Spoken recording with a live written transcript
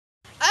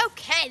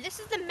Okay, this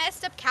is the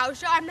messed up cow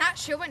show. I'm not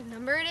sure what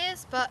number it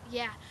is, but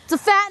yeah. It's a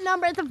fat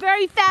number. It's a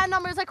very fat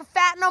number. It's like a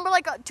fat number,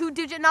 like a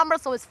 2-digit number,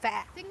 so it's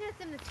fat. I think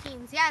it's in the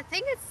teens. Yeah, I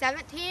think it's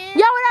 17. Yeah,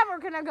 whatever. We're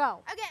gonna go.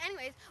 Okay,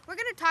 anyways, we're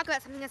gonna talk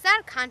about something. It's not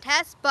a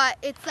contest, but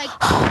it's like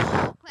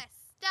quest.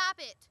 Stop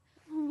it.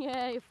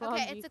 Yay,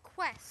 Froggy. Okay, it's a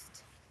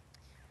quest.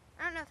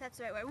 I don't know if that's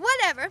the right word.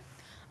 Whatever.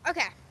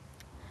 Okay.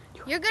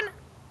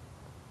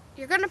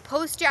 You're gonna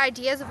post your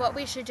ideas of what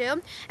we should do,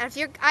 and if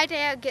your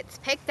idea gets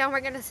picked, then we're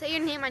gonna say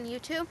your name on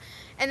YouTube,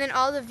 and then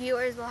all the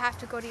viewers will have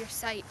to go to your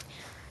site.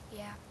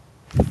 Yeah.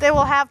 They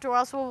will have to, or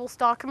else we'll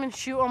stalk them and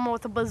shoot them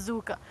with a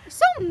bazooka. You're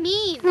so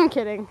mean. I'm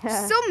kidding.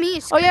 So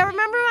mean. Oh yeah,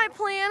 remember my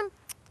plan?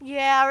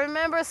 Yeah,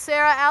 remember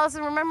Sarah,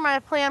 Allison, remember my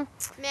plan?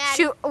 Maddie.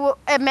 Shoot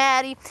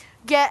Maddie,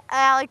 get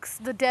Alex,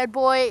 the dead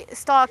boy,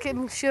 stalk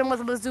him, shoot him with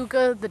a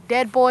bazooka, the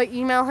dead boy,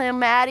 email him,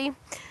 Maddie.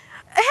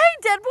 Hey,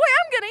 dead boy,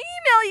 I'm gonna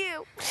email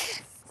you.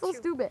 So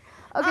stupid.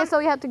 Okay, so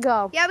we have to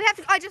go. Yeah, we have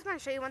to. I just want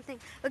to show you one thing.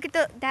 Look at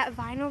that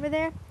vine over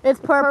there. It's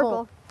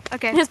purple.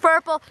 Okay. It's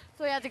purple,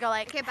 so we have to go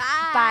like, Okay,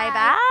 bye.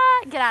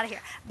 Bye-bye. Get out of here.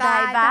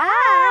 Bye-bye.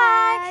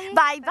 Bye-bye.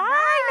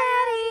 Bye-bye,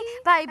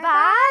 Maddie.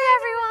 Bye-bye,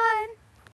 everyone.